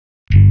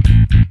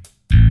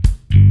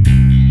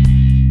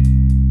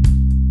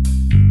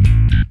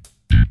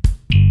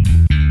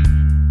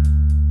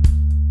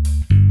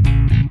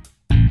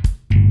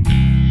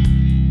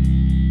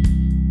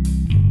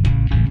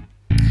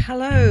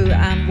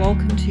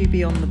to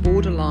Beyond the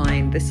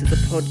Borderline. This is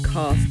a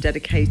podcast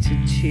dedicated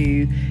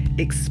to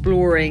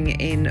exploring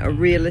in a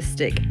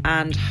realistic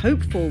and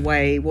hopeful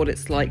way what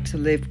it's like to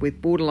live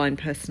with borderline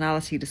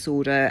personality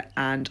disorder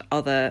and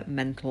other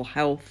mental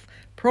health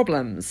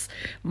problems.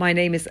 My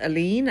name is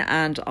Aline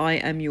and I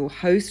am your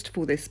host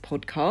for this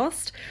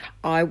podcast.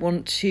 I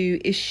want to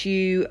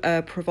issue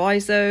a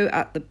proviso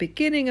at the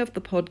beginning of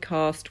the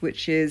podcast,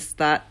 which is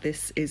that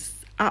this is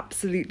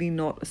absolutely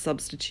not a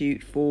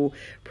substitute for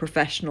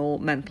professional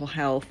mental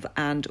health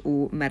and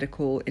or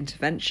medical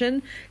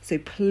intervention. So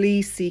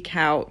please seek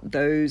out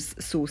those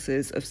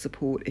sources of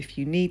support if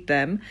you need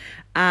them.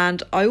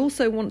 And I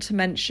also want to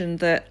mention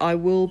that I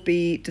will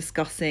be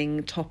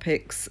discussing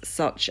topics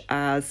such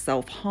as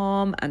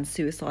self-harm and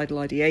suicidal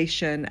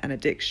ideation and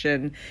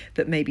addiction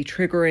that may be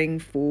triggering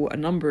for a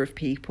number of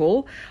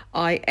people.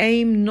 I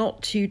aim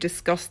not to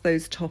discuss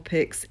those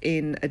topics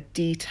in a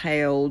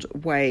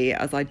detailed way,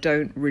 as I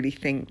don't really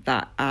think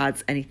that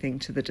adds anything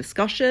to the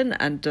discussion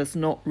and does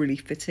not really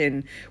fit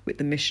in with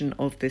the mission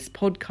of this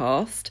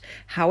podcast.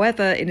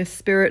 However, in a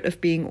spirit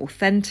of being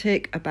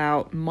authentic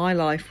about my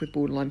life with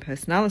borderline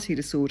personality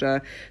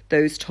disorder,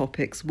 those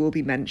topics will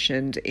be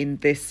mentioned in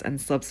this and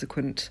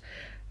subsequent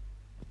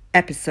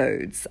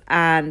episodes,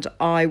 and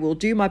I will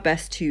do my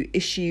best to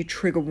issue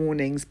trigger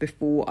warnings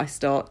before I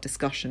start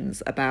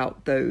discussions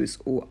about those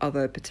or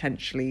other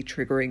potentially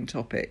triggering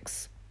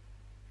topics.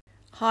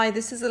 Hi,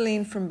 this is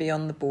Aline from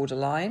Beyond the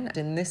Borderline.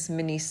 In this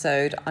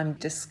mini-sode, I'm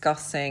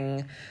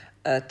discussing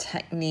a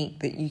technique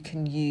that you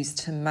can use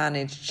to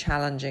manage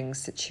challenging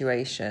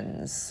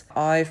situations.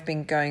 I've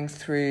been going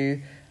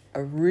through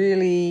a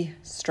really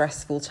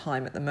stressful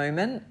time at the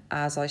moment.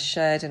 As I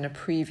shared in a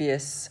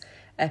previous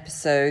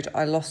episode,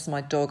 I lost my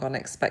dog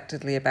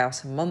unexpectedly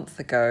about a month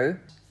ago.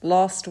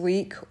 Last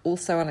week,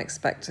 also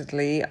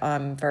unexpectedly,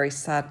 I'm very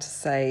sad to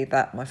say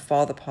that my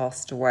father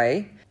passed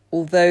away.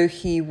 Although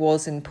he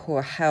was in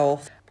poor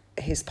health,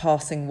 his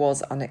passing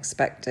was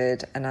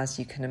unexpected and, as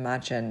you can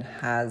imagine,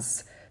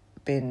 has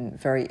been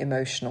very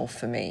emotional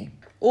for me.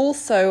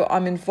 Also,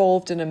 I'm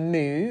involved in a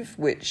move,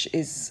 which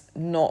is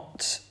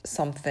not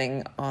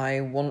something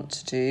I want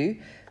to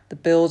do. The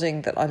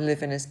building that I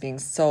live in is being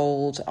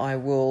sold. I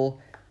will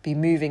be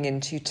moving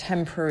into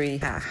temporary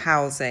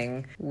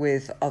housing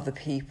with other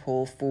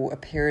people for a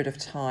period of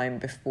time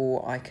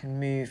before I can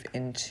move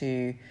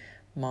into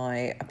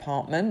my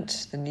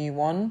apartment, the new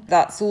one.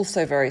 That's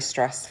also very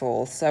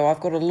stressful. So I've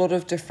got a lot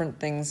of different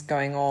things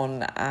going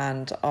on,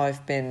 and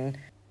I've been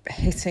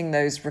hitting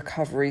those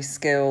recovery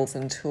skills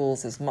and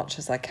tools as much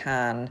as I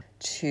can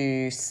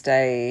to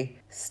stay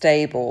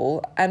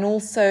stable, and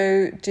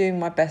also doing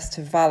my best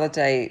to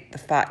validate the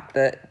fact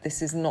that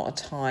this is not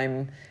a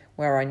time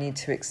where I need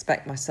to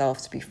expect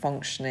myself to be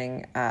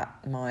functioning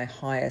at my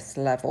highest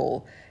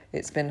level.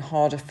 It's been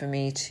harder for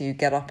me to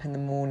get up in the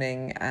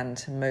morning and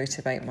to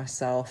motivate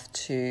myself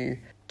to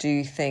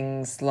do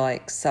things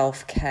like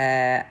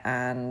self-care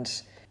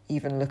and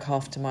even look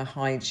after my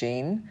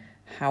hygiene.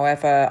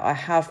 However, I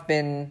have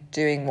been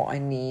doing what I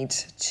need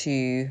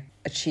to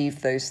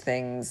achieve those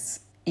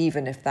things,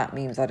 even if that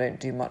means I don't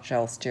do much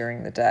else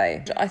during the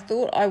day. I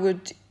thought I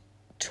would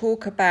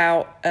talk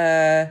about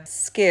a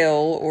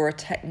skill or a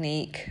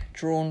technique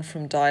drawn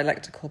from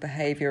dialectical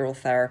behavioural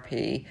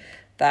therapy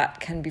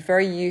that can be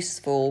very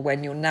useful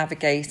when you're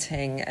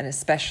navigating an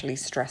especially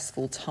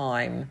stressful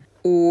time,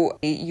 or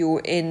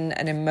you're in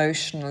an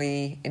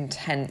emotionally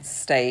intense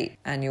state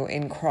and you're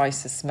in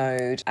crisis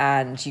mode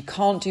and you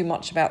can't do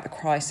much about the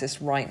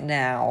crisis right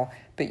now,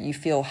 but you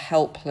feel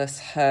helpless,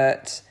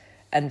 hurt,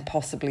 and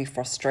possibly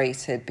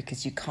frustrated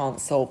because you can't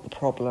solve the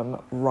problem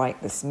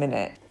right this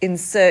minute.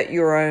 Insert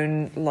your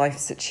own life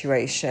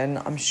situation.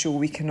 I'm sure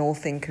we can all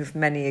think of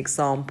many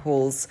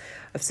examples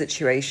of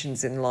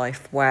situations in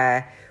life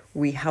where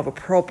we have a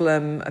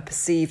problem, a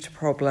perceived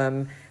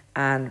problem,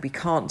 and we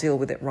can't deal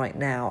with it right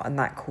now, and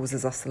that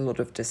causes us a lot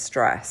of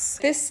distress.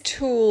 This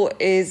tool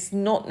is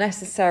not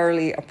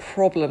necessarily a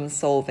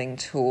problem-solving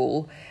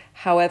tool.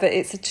 However,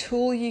 it's a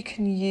tool you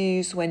can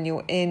use when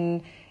you're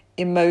in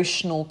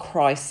emotional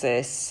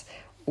crisis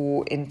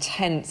or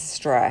intense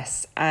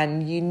stress,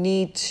 and you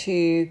need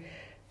to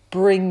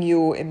bring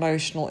your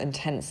emotional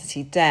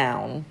intensity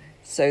down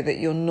so that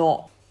you're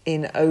not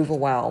in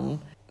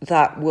overwhelm.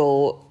 That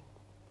will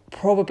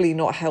probably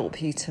not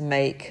help you to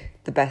make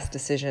the best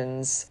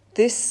decisions.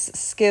 This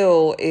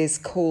skill is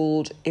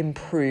called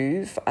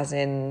Improve, as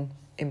in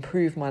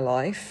improve my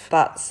life.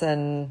 That's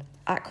an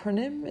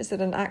acronym. Is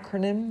it an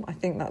acronym? I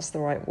think that's the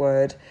right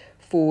word,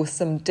 for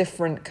some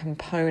different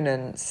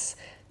components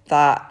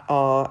that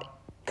are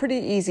pretty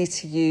easy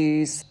to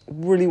use,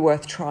 really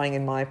worth trying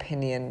in my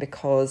opinion,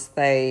 because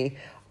they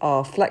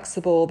are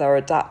flexible, they're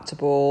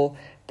adaptable,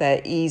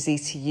 they're easy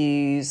to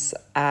use,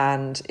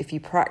 and if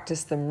you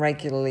practice them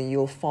regularly,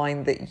 you'll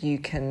find that you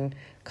can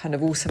kind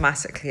of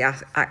automatically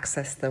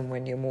access them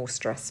when you're more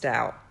stressed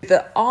out.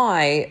 The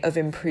I of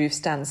Improve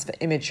stands for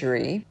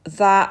imagery.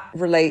 That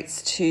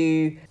relates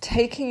to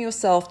taking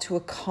yourself to a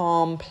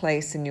calm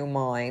place in your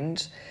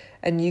mind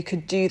And you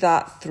could do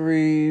that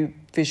through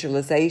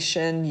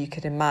visualization. You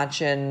could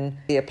imagine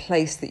a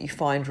place that you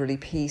find really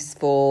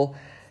peaceful.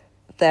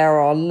 There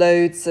are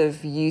loads of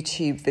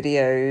YouTube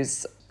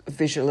videos,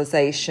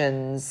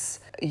 visualizations.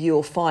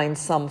 You'll find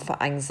some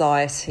for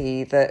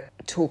anxiety that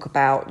talk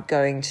about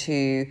going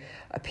to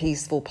a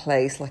peaceful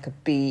place like a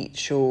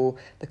beach or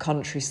the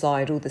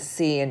countryside or the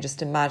sea and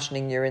just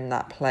imagining you're in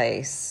that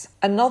place.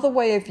 Another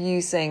way of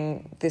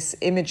using this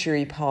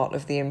imagery part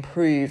of the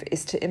Improve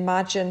is to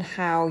imagine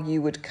how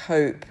you would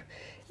cope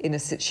in a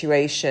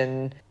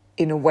situation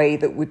in a way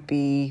that would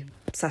be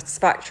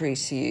satisfactory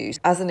to you.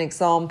 As an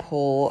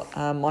example,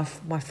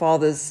 my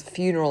father's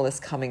funeral is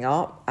coming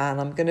up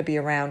and I'm going to be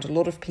around a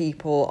lot of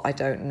people I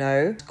don't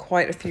know,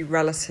 quite a few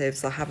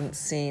relatives I haven't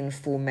seen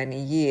for many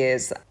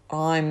years.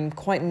 I'm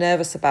quite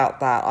nervous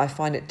about that. I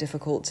find it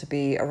difficult to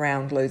be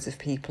around loads of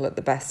people at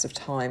the best of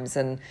times,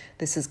 and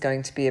this is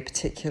going to be a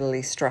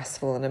particularly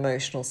stressful and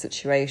emotional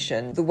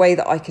situation. The way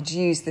that I could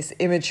use this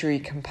imagery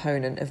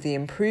component of the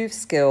Improve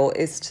skill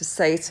is to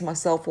say to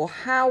myself, well,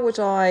 how would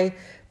I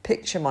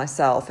picture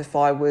myself if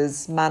I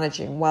was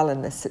managing well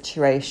in this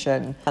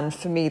situation? And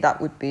for me,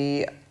 that would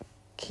be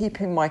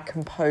keeping my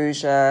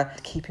composure,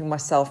 keeping my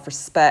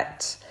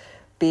self-respect,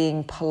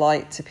 being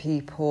polite to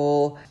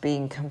people,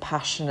 being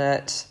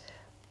compassionate,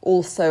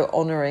 also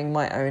honouring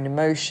my own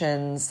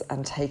emotions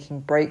and taking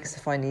breaks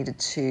if I needed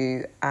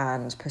to,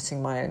 and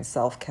putting my own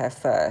self-care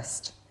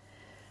first.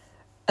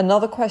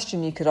 Another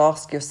question you could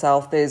ask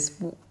yourself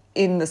is,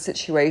 in the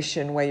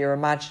situation where you're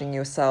imagining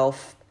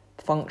yourself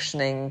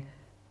functioning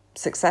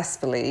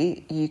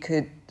successfully, you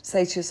could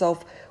say to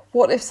yourself,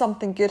 what if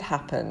something good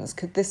happens?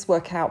 Could this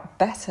work out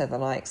better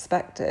than I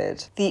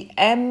expected? The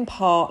M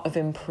part of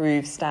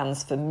Improve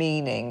stands for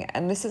meaning,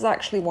 and this is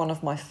actually one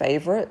of my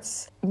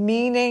favourites.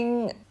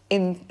 Meaning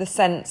in the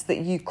sense that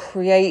you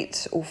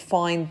create or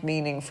find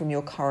meaning from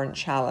your current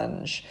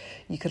challenge.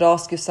 You could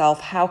ask yourself,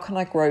 how can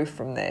I grow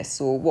from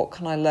this? Or what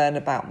can I learn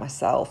about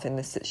myself in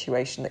this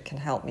situation that can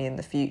help me in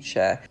the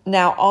future?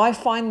 Now, I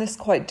find this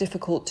quite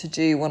difficult to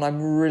do when I'm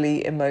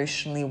really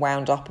emotionally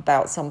wound up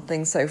about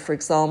something. So, for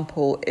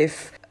example,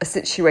 if a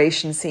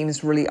situation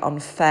seems really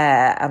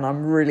unfair and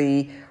I'm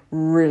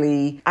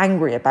really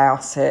angry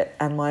about it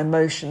and my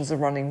emotions are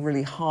running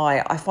really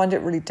high, I find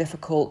it really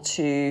difficult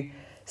to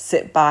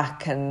sit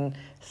back and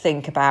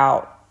think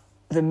about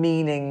the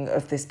meaning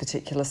of this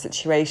particular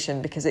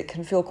situation because it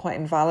can feel quite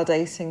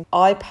invalidating.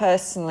 I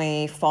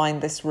personally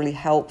find this really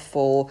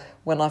helpful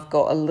when I've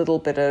got a little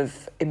bit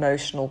of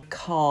emotional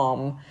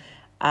calm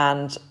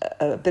and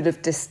a bit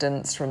of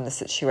distance from the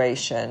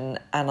situation,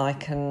 and I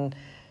can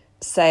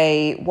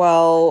say,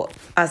 well,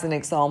 as an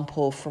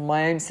example from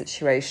my own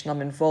situation,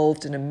 I'm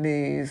involved in a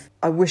move.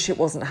 I wish it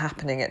wasn't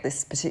happening at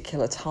this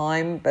particular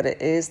time, but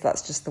it is.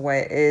 That's just the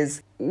way it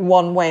is.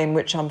 One way in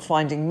which I'm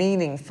finding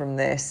meaning from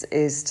this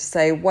is to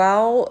say,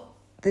 well,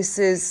 this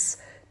is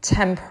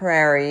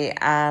temporary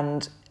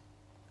and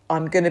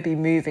I'm going to be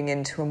moving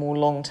into a more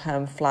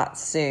long-term flat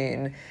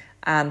soon.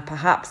 And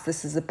perhaps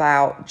this is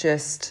about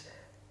just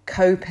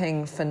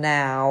coping for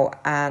now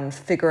and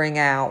figuring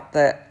out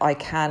that I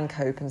can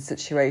cope in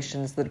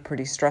situations that are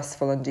pretty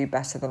stressful and do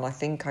better than I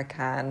think I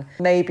can.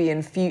 Maybe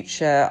in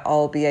future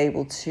I'll be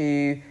able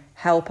to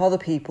help other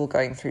people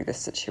going through this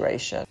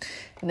situation.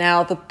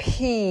 Now, the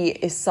P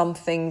is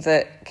something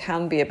that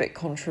can be a bit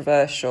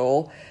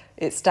controversial.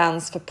 It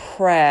stands for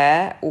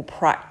prayer or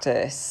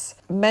practice.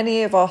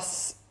 Many of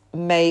us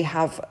may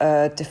have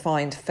a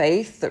defined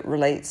faith that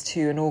relates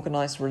to an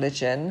organised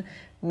religion.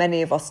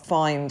 Many of us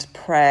find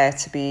prayer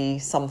to be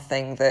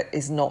something that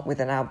is not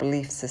within our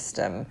belief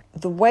system.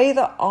 The way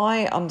that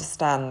I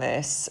understand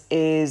this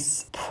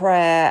is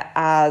prayer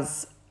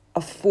as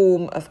a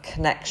form of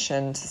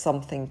connection to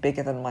something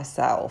bigger than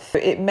myself.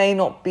 It may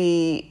not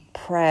be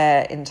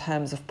prayer in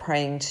terms of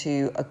praying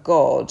to a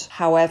God.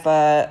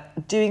 However,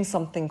 doing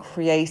something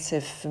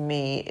creative for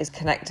me is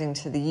connecting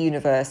to the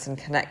universe and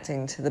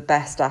connecting to the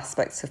best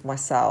aspects of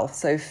myself.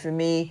 So for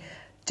me,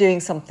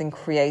 doing something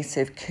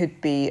creative could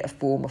be a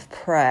form of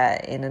prayer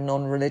in a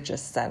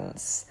non-religious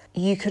sense.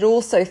 You could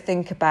also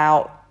think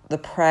about the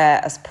prayer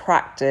as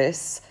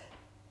practice,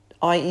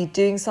 i.e.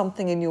 doing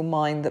something in your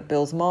mind that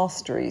builds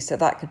mastery. So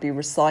that could be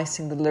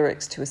reciting the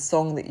lyrics to a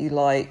song that you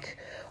like,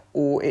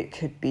 or it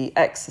could be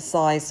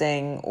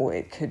exercising, or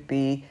it could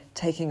be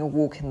taking a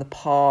walk in the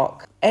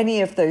park.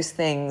 Any of those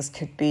things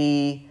could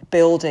be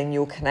building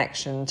your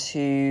connection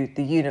to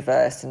the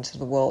universe and to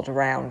the world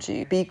around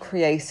you. Be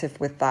creative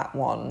with that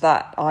one.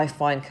 That I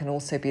find can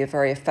also be a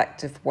very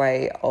effective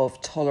way of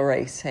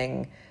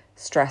tolerating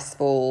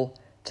stressful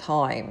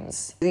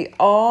times. The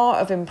R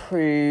of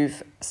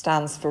Improve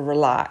stands for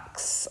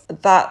relax.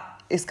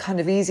 That is kind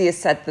of easier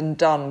said than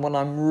done when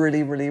I'm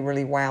really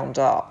wound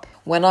up.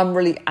 When I'm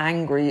really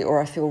angry or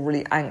I feel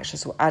really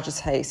anxious or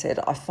agitated,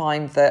 I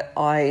find that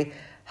I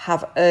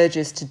have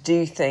urges to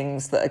do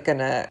things that are going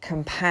to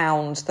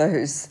compound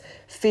those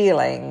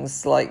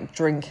feelings, like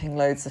drinking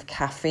loads of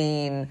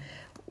caffeine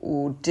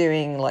or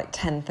doing like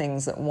 10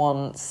 things at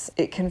once.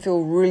 It can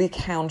feel really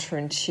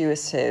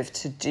counterintuitive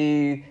to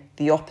do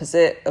the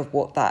opposite of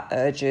what that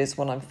urge is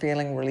when I'm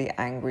feeling really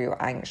angry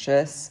or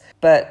anxious.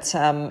 But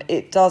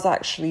it does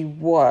actually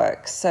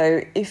work.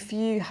 So if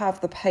you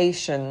have the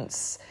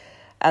patience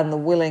and the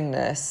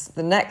willingness,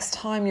 the next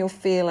time you're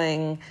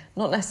feeling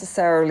not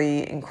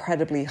necessarily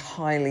incredibly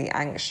highly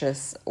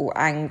anxious or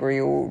angry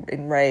or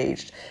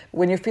enraged,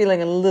 when you're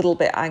feeling a little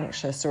bit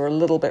anxious or a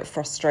little bit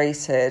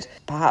frustrated,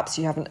 perhaps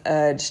you have an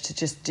urge to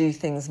just do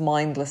things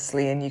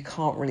mindlessly and you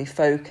can't really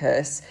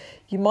focus,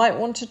 you might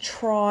want to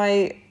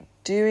try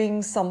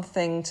doing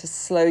something to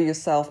slow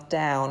yourself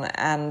down.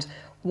 And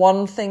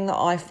one thing that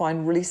I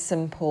find really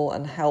simple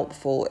and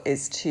helpful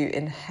is to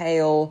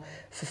inhale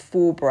for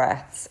 4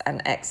 breaths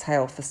and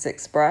exhale for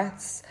 6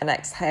 breaths, and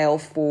exhale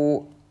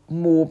for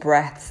more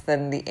breaths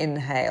than the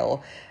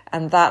inhale.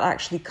 And that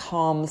actually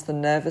calms the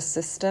nervous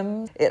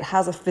system. It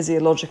has a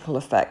physiological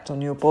effect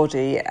on your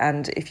body.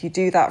 And if you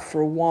do that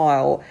for a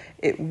while,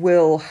 it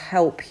will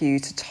help you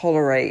to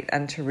tolerate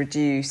and to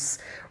reduce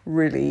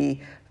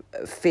really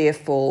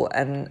fearful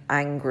and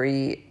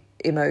angry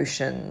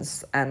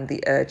emotions and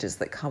the urges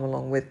that come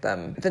along with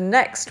them. The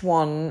next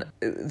one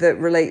that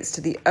relates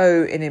to the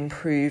O in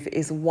improve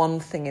is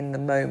one thing in the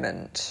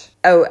moment.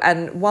 Oh,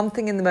 and one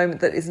thing in the moment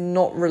that is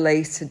not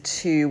related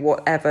to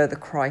whatever the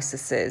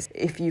crisis is.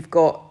 If you've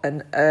got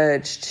an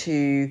urge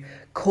to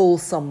call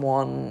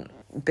someone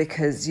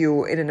because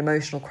you're in an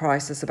emotional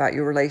crisis about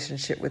your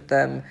relationship with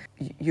them,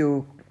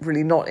 you're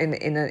really not in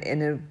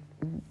a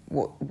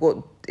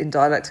what in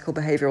dialectical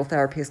behavioural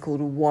therapy is called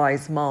a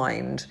wise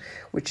mind,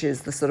 which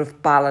is the sort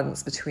of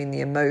balance between the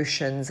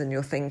emotions and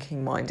your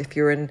thinking mind. If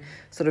you're in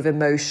sort of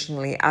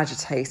emotionally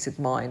agitated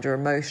mind or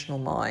emotional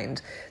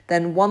mind,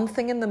 then one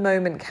thing in the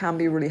moment can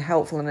be really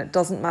helpful, and it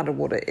doesn't matter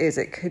what it is.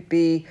 It could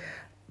be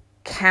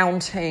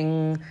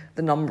counting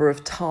the number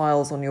of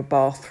tiles on your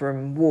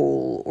bathroom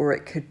wall, or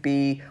it could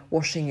be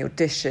washing your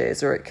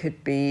dishes, or it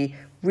could be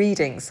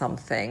reading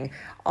something.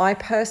 I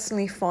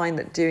personally find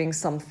that doing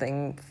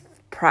something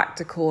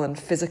practical and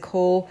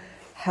physical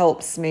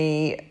helps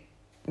me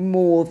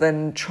more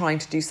than trying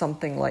to do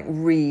something like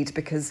read,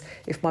 because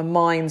if my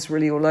mind's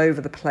really all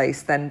over the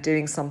place, then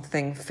doing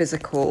something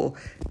physical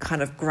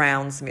kind of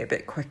grounds me a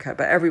bit quicker.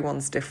 But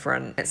everyone's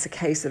different. It's a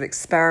case of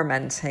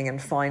experimenting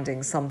and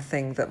finding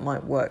something that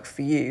might work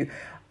for you.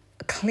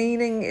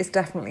 Cleaning is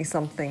definitely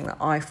something that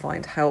I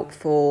find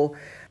helpful,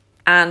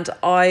 and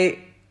I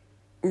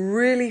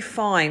really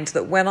find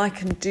that when I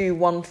can do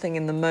one thing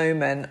in the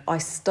moment, I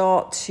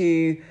start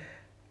to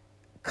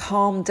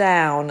calm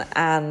down,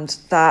 and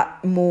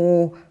that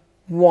more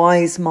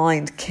wise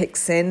mind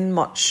kicks in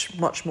much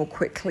more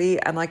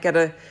quickly, and I get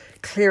a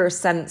clearer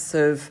sense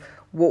of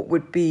what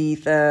would be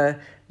the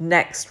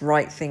next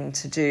right thing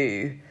to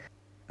do.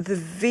 The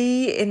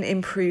V in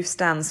improve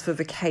stands for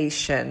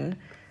vacation,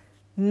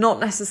 not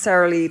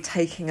necessarily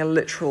taking a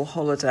literal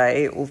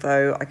holiday,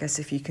 although I guess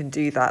if you can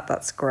do that,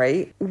 that's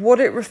great. What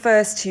it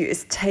refers to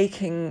is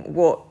taking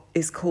what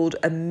is called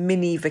a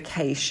mini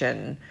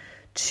vacation,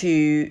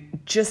 to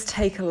just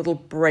take a little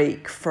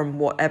break from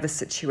whatever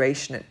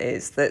situation it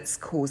is that's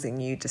causing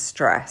you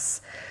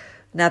distress.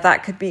 Now,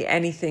 that could be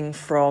anything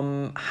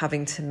from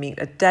having to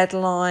meet a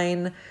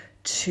deadline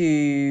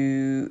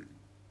to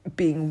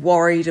being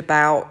worried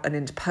about an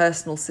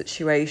interpersonal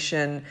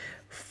situation.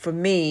 For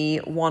me,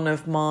 one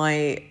of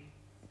my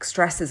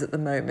stresses at the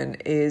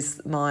moment is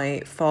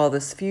my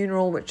father's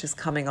funeral, which is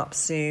coming up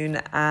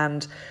soon,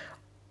 and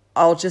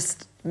I'll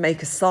just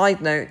make a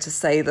side note to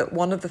say that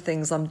one of the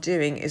things I'm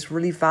doing is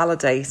really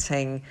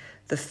validating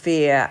the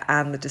fear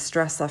and the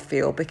distress I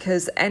feel,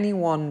 because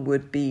anyone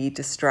would be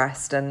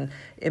distressed and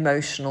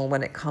emotional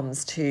when it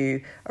comes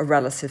to a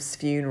relative's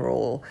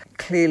funeral.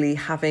 Clearly,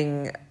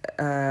 having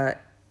a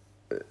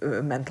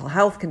mental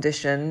health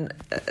condition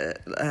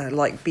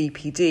like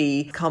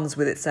BPD comes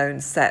with its own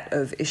set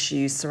of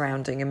issues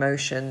surrounding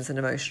emotions and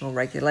emotional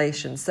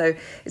regulation. So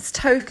it's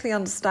totally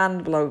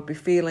understandable I would be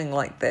feeling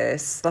like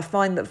this. I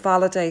find that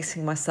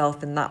validating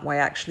myself in that way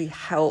actually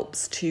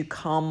helps to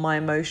calm my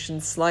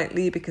emotions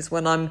slightly, because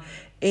when I'm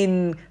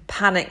in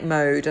panic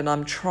mode and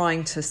I'm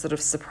trying to sort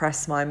of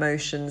suppress my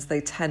emotions,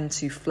 they tend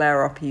to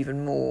flare up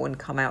even more and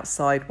come out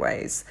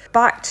sideways.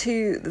 Back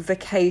to the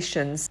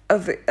vacations. A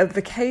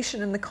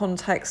vacation in the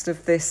context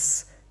of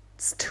this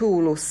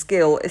tool or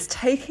skill is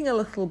taking a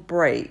little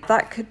break.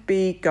 That could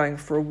be going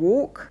for a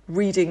walk,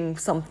 reading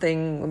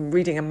something,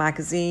 reading a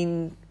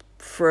magazine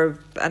for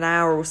an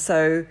hour or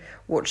so,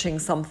 watching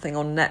something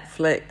on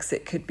Netflix.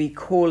 It could be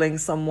calling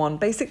someone,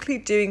 basically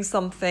doing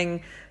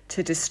something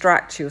to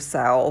distract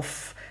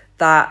yourself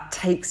that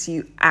takes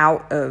you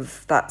out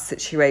of that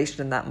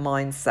situation and that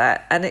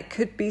mindset. And it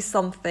could be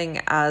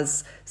something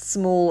as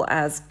small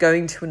as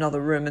going to another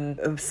room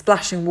and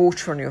splashing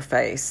water on your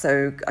face.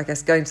 So I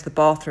guess going to the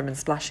bathroom and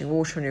splashing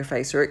water on your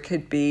face, or it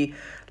could be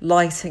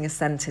lighting a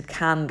scented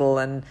candle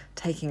and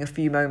taking a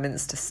few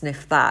moments to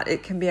sniff that.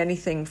 It can be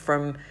anything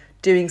from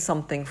doing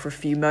something for a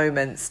few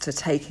moments to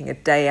taking a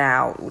day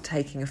out or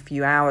taking a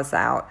few hours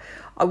out.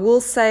 I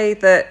will say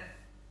that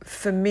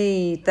for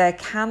me, there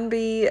can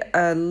be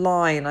a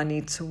line I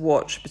need to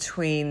watch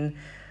between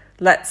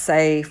let's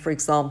say, for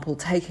example,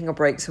 taking a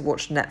break to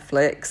watch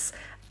Netflix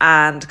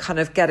and kind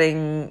of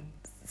getting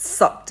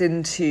sucked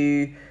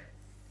into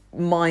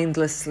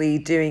mindlessly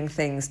doing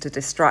things to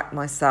distract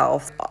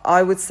myself.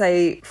 I would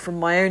say from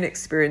my own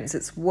experience,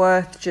 it's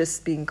worth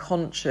just being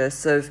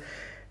conscious of,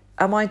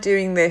 am I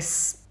doing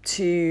this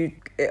to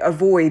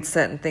avoid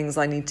certain things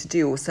I need to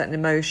do or certain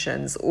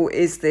emotions, or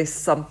is this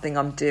something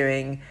I'm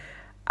doing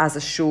as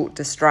a short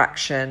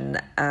distraction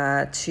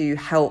to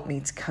help me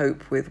to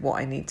cope with what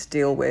I need to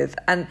deal with?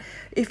 And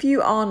if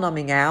you are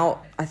numbing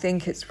out, I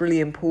think it's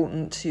really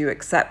important to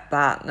accept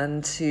that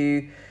and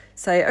to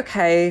say,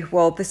 okay,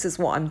 well, this is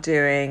what I'm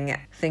doing.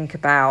 Think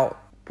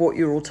about what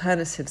your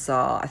alternatives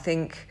are. I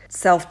think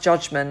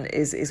self-judgment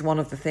is one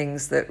of the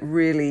things that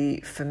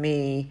really, for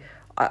me,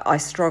 I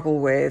struggle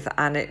with,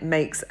 and it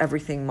makes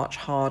everything much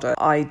harder.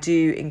 I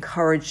do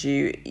encourage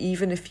you,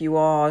 even if you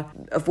are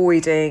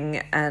avoiding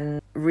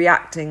and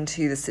reacting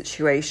to the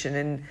situation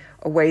in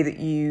a way that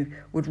you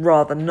would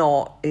rather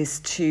not, is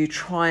to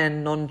try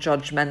and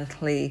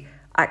non-judgmentally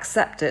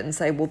accept it and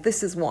say, well,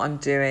 this is what I'm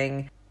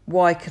doing.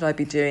 Why could I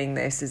be doing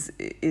this?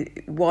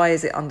 Why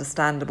is it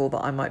understandable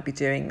that I might be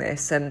doing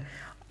this? And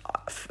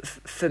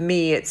for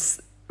me, it's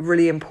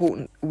really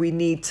important. We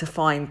need to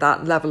find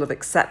that level of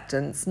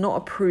acceptance, not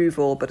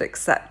approval, but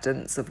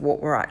acceptance of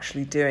what we're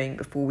actually doing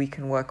before we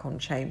can work on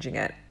changing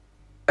it.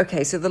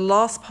 Okay, so the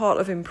last part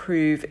of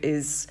improve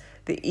is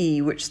the E,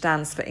 which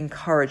stands for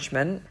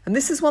encouragement. And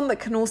this is one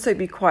that can also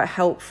be quite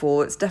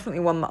helpful. It's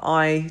definitely one that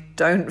I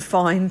don't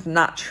find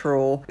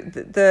natural.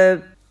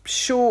 The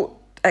short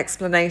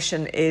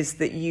explanation is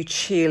that you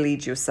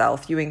cheerlead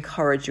yourself, you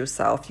encourage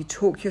yourself, you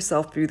talk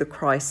yourself through the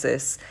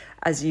crisis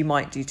as you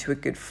might do to a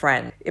good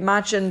friend.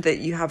 Imagine that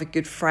you have a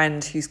good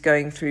friend who's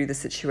going through the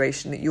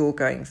situation that you're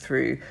going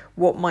through.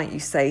 What might you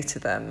say to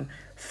them?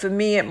 For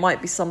me, it might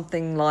be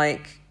something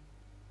like,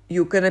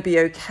 you're going to be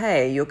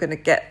okay, you're going to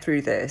get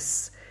through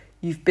this.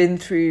 You've been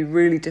through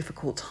really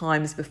difficult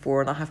times before,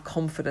 and I have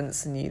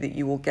confidence in you that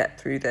you will get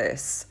through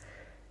this.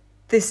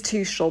 This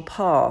too shall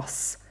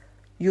pass.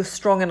 You're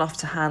strong enough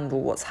to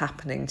handle what's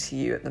happening to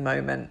you at the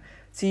moment.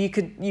 So you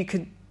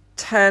could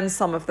turn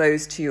some of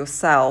those to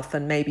yourself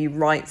and maybe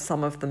write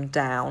some of them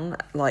down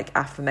like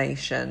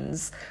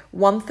affirmations.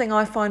 One thing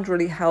I find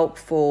really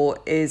helpful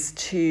is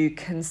to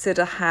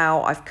consider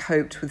how I've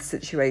coped with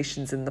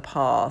situations in the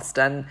past.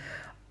 And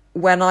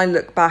when I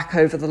look back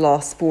over the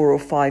last 4 or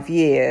 5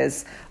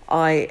 years,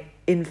 I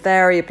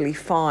invariably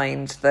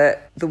find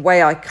that the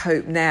way I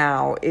cope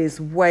now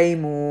is way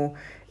more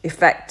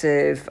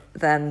effective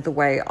than the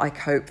way I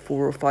coped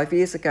 4 or 5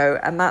 years ago.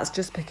 And that's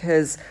just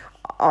because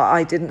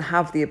I didn't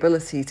have the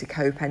ability to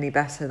cope any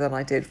better than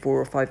I did 4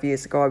 or 5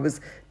 years ago. I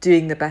was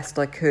doing the best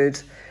I could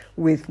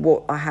with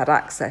what I had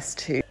access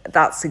to.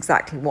 That's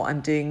exactly what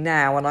I'm doing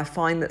now. And I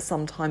find that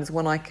sometimes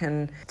when I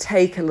can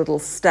take a little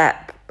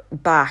step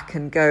back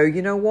and go,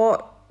 you know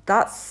what,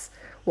 that's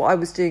what I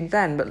was doing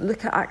then, but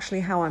look at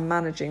actually how I'm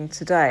managing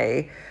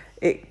today,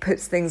 it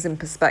puts things in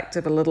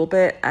perspective a little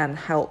bit and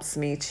helps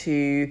me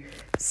to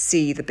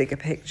see the bigger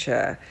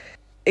picture.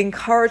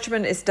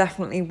 Encouragement is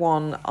definitely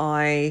one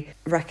I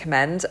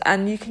recommend,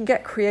 and you can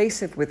get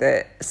creative with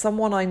it.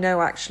 Someone I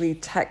know actually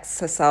texts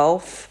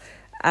herself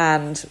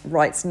and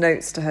writes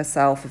notes to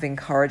herself of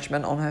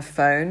encouragement on her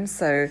phone.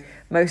 So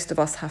most of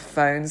us have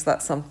phones.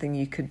 That's something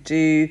you could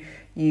do.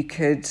 You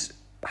could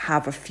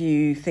have a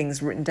few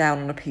things written down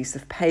on a piece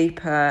of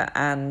paper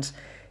and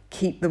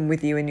keep them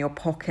with you in your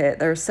pocket.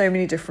 There are so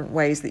many different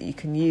ways that you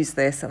can use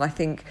this, and I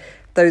think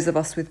those of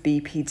us with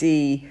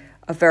BPD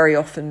are very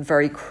often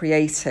very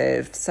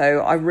creative. So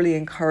I really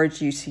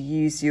encourage you to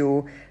use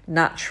your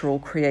natural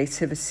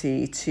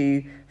creativity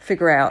to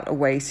figure out a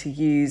way to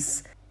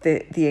use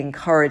the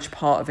encourage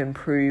part of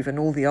improve and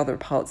all the other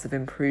parts of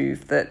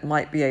improve that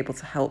might be able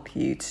to help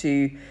you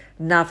to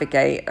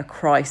navigate a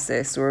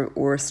crisis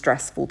or a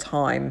stressful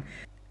time.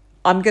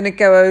 I'm going to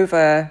go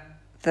over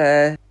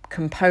the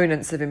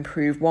components of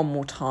improve one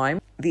more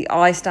time. The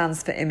I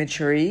stands for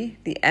imagery,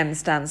 the M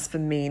stands for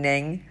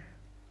meaning,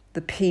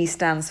 the P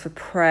stands for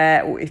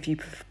prayer, or if you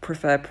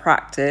prefer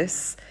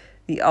practice.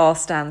 The R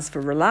stands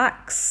for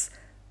relax.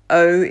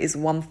 O is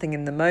one thing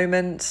in the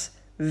moment.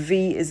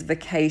 V is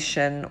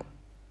vacation,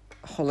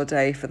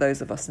 holiday for those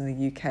of us in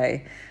the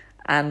UK.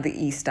 And the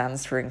E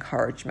stands for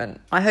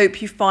encouragement. I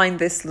hope you find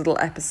this little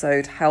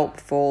episode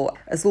helpful.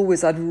 As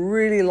always, I'd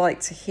really like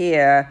to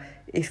hear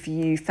if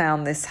you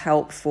found this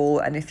helpful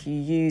and if you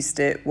used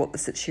it, what the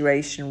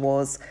situation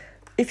was,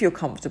 if you're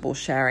comfortable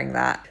sharing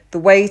that. The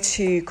way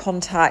to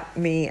contact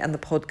me and the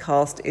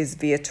podcast is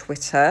via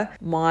Twitter.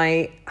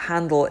 My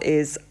handle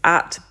is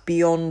at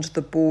Beyond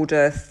the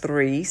Border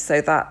 3.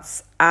 So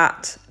that's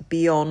at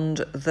Beyond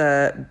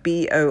the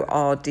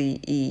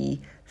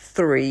BORDE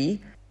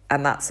 3.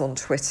 And that's on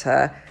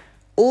Twitter.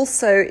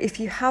 Also, if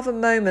you have a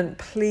moment,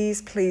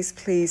 please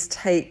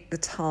take the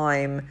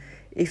time,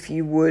 if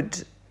you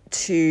would,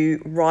 to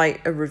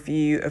write a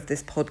review of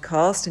this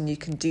podcast, and you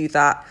can do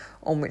that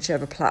on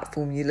whichever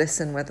platform you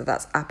listen, whether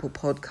that's Apple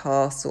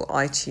Podcasts or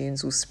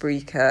iTunes or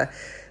Spreaker.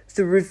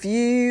 The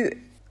review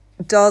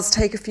does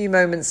take a few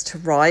moments to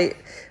write,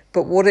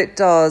 but what it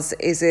does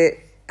is it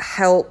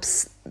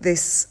helps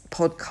this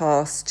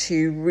podcast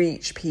to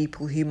reach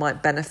people who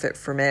might benefit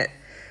from it,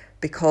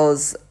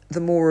 because the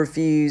more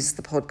reviews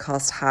the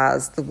podcast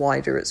has, the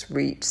wider its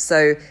reach.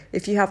 So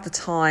if you have the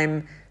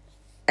time,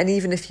 and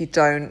even if you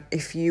don't,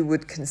 if you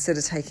would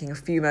consider taking a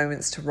few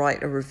moments to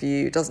write a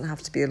review, it doesn't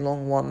have to be a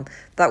long one,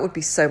 that would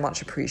be so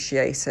much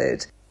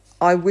appreciated.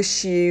 I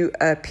wish you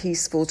a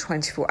peaceful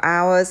 24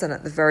 hours and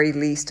at the very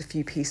least a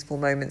few peaceful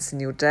moments in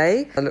your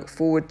day. I look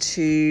forward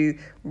to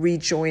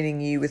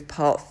rejoining you with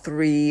part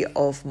 3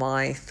 of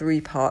my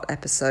 3-part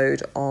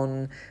episode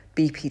on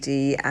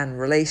BPD and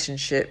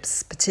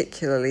relationships,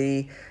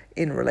 particularly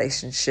in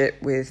relationship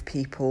with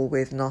people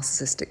with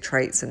narcissistic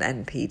traits and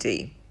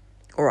NPD.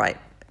 All right,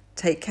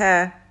 take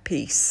care.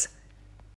 Peace.